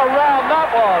 And what a round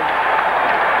that was.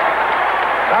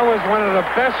 That was one of the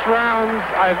best rounds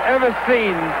I've ever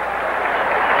seen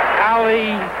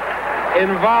Ali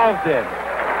involved in.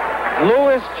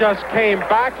 Lewis just came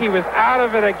back. He was out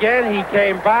of it again. He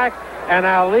came back, and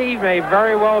Ali may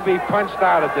very well be punched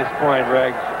out at this point,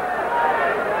 Riggs.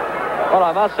 Well,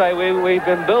 I must say, we've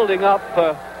been building up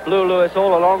Blue Lewis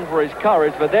all along for his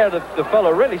courage, but there the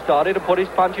fellow really started to put his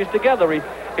punches together.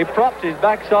 He propped his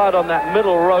backside on that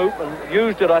middle rope and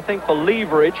used it, I think, for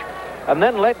leverage, and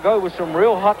then let go with some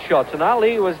real hot shots, and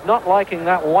Ali was not liking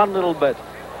that one little bit.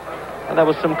 And there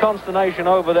was some consternation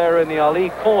over there in the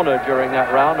Ali corner during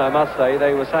that round, I must say.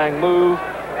 They were saying, move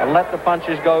and let the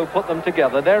punches go, put them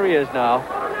together. There he is now,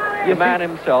 the man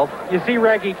himself. You see,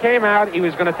 Reg, he came out, he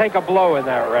was going to take a blow in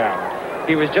that round.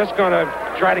 He was just going to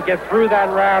try to get through that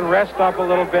round, rest up a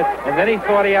little bit, and then he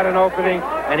thought he had an opening,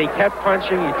 and he kept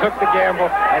punching, he took the gamble,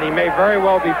 and he may very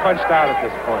well be punched out at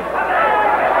this point.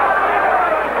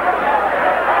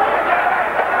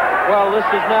 Well, this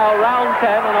is now round 10,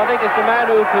 and I think it's the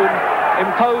man who can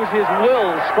impose his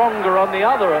will stronger on the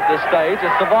other at this stage,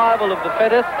 a survival of the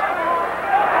fittest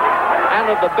and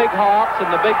of the big hearts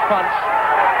and the big punch.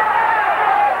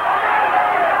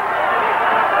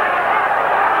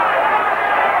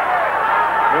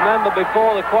 remember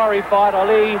before the Quarry fight,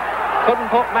 Ali couldn't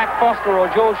put Mac Foster or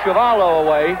George Chuvalo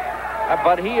away,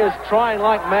 but he is trying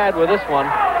like mad with this one.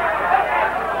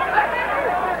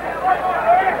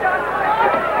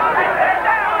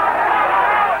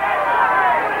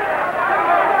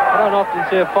 I don't often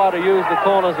see a fighter use the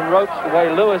corners and ropes the way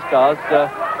Lewis does.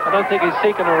 I don't think he's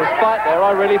seeking a respite there.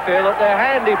 I really feel that they're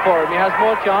handy for him. He has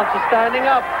more chance of standing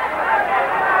up.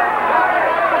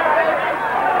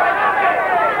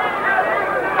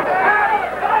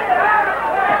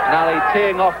 Ali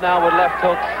teeing off now with left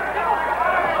hooks.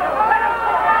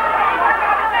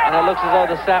 And it looks as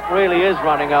though the sap really is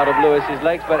running out of Lewis's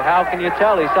legs, but how can you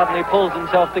tell? He suddenly pulls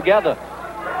himself together.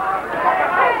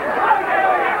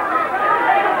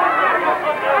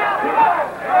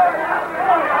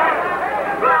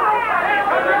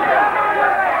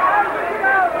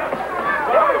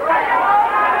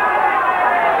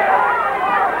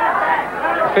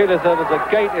 I feel as though there's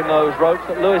a gate in those ropes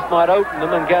that Lewis might open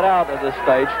them and get out at this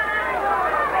stage.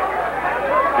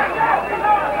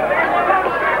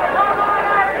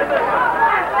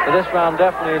 So this round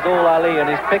definitely is all Ali, and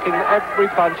he's picking every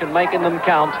punch and making them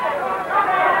count.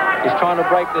 He's trying to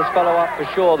break this fellow up for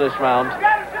sure this round.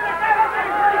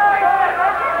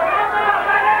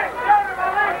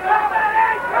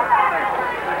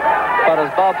 But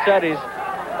as Bob said, he's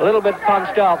a little bit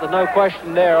punched out. There's no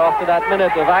question there after that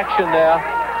minute of action there.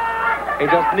 He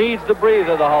just needs the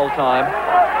breather the whole time.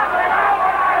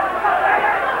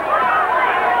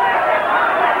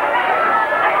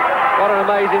 What an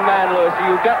amazing man, Lewis.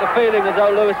 You get the feeling as though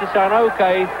Lewis is saying,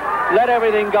 okay, let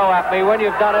everything go at me. When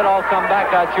you've done it, I'll come back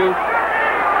at you.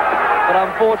 But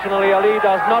unfortunately, Ali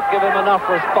does not give him enough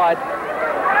respite.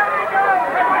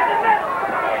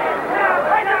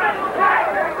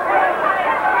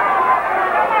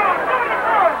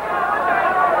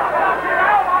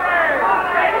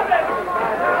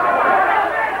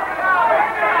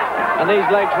 And these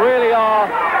legs really are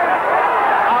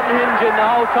unhinging the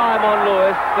whole time on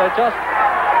Lewis. They're just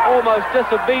almost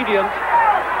disobedient.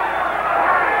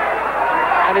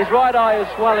 And his right eye is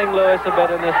swelling Lewis a bit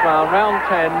in this round, round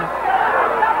 10.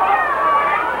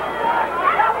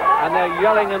 And they're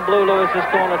yelling in Blue Lewis's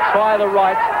corner, try the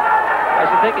right. I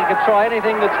should think he could try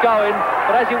anything that's going.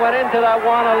 But as he went into that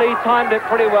one, Ali timed it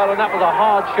pretty well, and that was a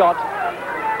hard shot.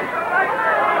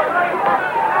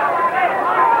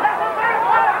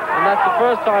 And that's the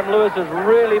first time Lewis has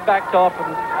really backed off, and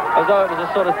as though it was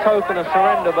a sort of token of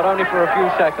surrender, but only for a few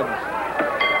seconds.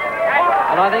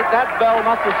 And I think that bell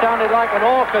must have sounded like an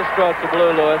orchestra to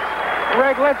Blue Lewis.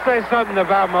 Greg, let's say something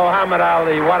about Muhammad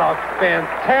Ali. What a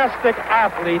fantastic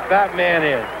athlete that man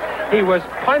is. He was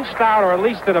punched out, or at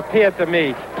least it appeared to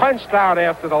me, punched out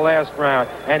after the last round,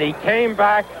 and he came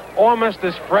back almost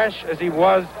as fresh as he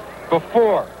was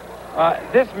before.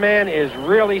 This man is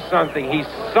really something. He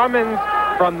summons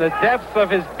from the depths of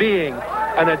his being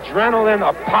an adrenaline,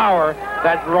 a power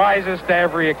that rises to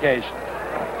every occasion.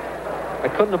 I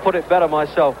couldn't have put it better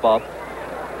myself, Bob.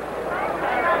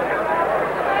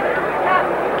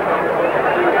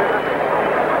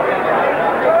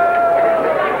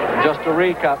 And just to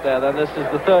recap there, then, this is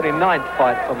the 39th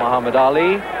fight for Muhammad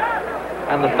Ali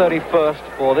and the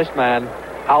 31st for this man,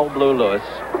 Al Blue Lewis.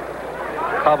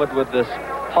 Covered with this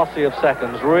posse of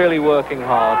seconds, really working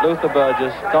hard. Luther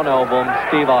Burgess, Don Elbaum,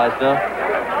 Steve Eisner.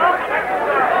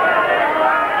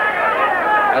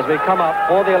 As we come up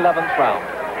for the 11th round.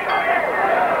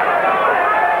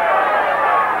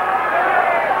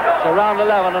 So round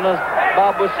 11, and as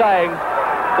Bob was saying,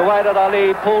 the way that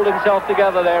Ali pulled himself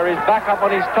together there, he's back up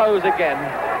on his toes again.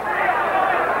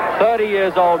 30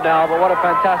 years old now, but what a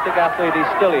fantastic athlete he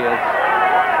still is.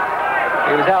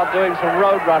 He was out doing some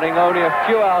road running only a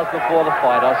few hours before the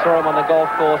fight. I saw him on the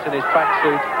golf course in his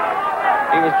tracksuit.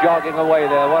 He was jogging away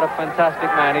there. What a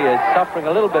fantastic man he is. Suffering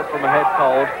a little bit from a head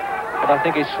cold, but I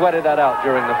think he sweated that out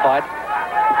during the fight.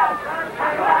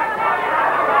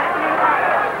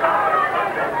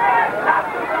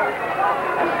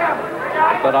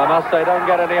 But I must say, don't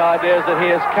get any ideas that he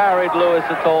has carried Lewis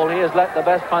at all. He has let the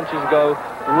best punches go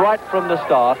right from the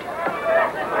start.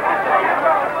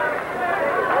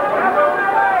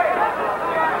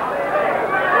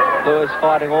 Lewis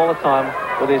fighting all the time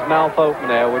with his mouth open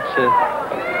there, which is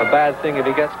a bad thing. If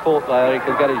he gets caught there, he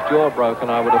could get his jaw broken,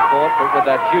 I would have thought. But with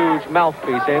that huge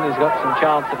mouthpiece in, he's got some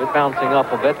chance of it bouncing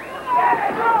up a bit.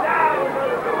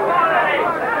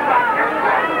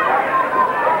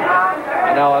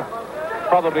 And now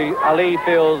probably Ali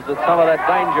feels that some of that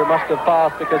danger must have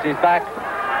passed because he's back.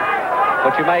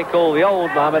 What you may call the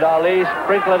old Muhammad Ali,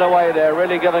 sprinkling away there,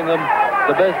 really giving them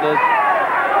the business.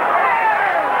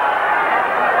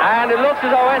 And it looks as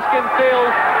though Eskin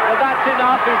feels but that's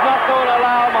enough. He's not going to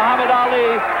allow Muhammad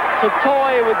Ali to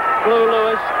toy with Blue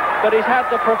Lewis, but he's had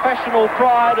the professional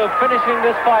pride of finishing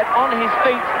this fight on his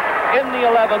feet in the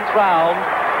 11th round.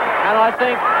 And I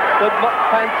think that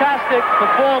fantastic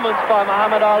performance by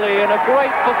Muhammad Ali and a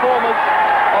great performance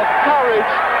of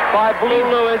courage by Blue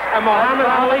Lewis. And Muhammad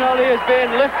Ali is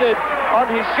being lifted on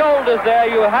his shoulders there.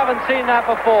 You haven't seen that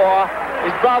before.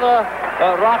 His brother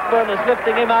Rahman is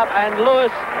lifting him up, and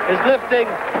Lewis is lifting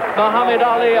Muhammad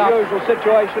Ali up. The usual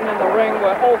situation in the ring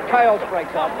where all chaos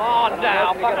breaks out. Come on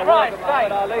now, for Christ's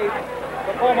sake. Ali,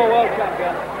 the former world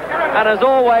champion. And as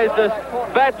always, there's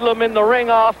bedlam in the ring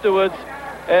afterwards.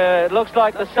 It looks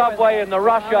like the subway in the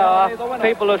rush hour.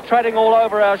 People are treading all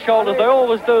over our shoulders. They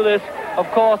always do this, of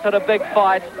course, at a big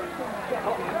fight.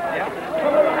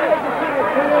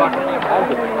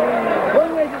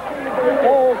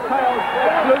 All chaos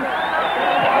loose.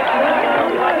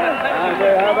 And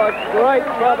they have a great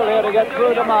trouble here to get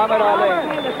through to Muhammad Ali.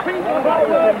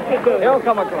 He'll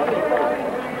come across.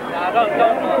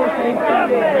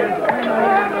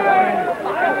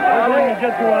 We'll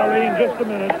get to Ali in just a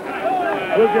minute.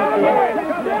 We'll get to him.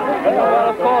 Well,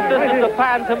 of course, this is the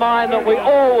pantomime that we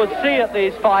always see at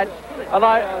these fights. And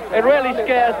it really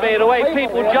scares me the way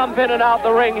people jump in and out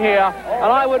the ring here.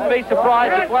 And I wouldn't be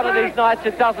surprised if one of these nights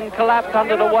it doesn't collapse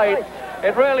under the weight.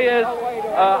 It really is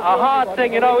a hard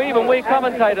thing. You know, even we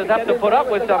commentators have to put up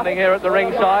with something here at the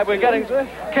ringside. We're getting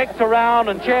kicked around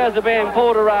and chairs are being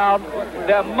pulled around.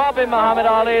 They're mobbing Muhammad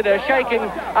Ali. They're shaking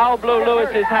Al Blue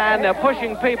Lewis's hand. They're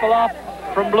pushing people off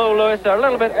from Blue Lewis. They're a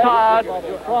little bit tired.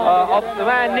 The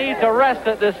man needs a rest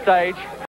at this stage.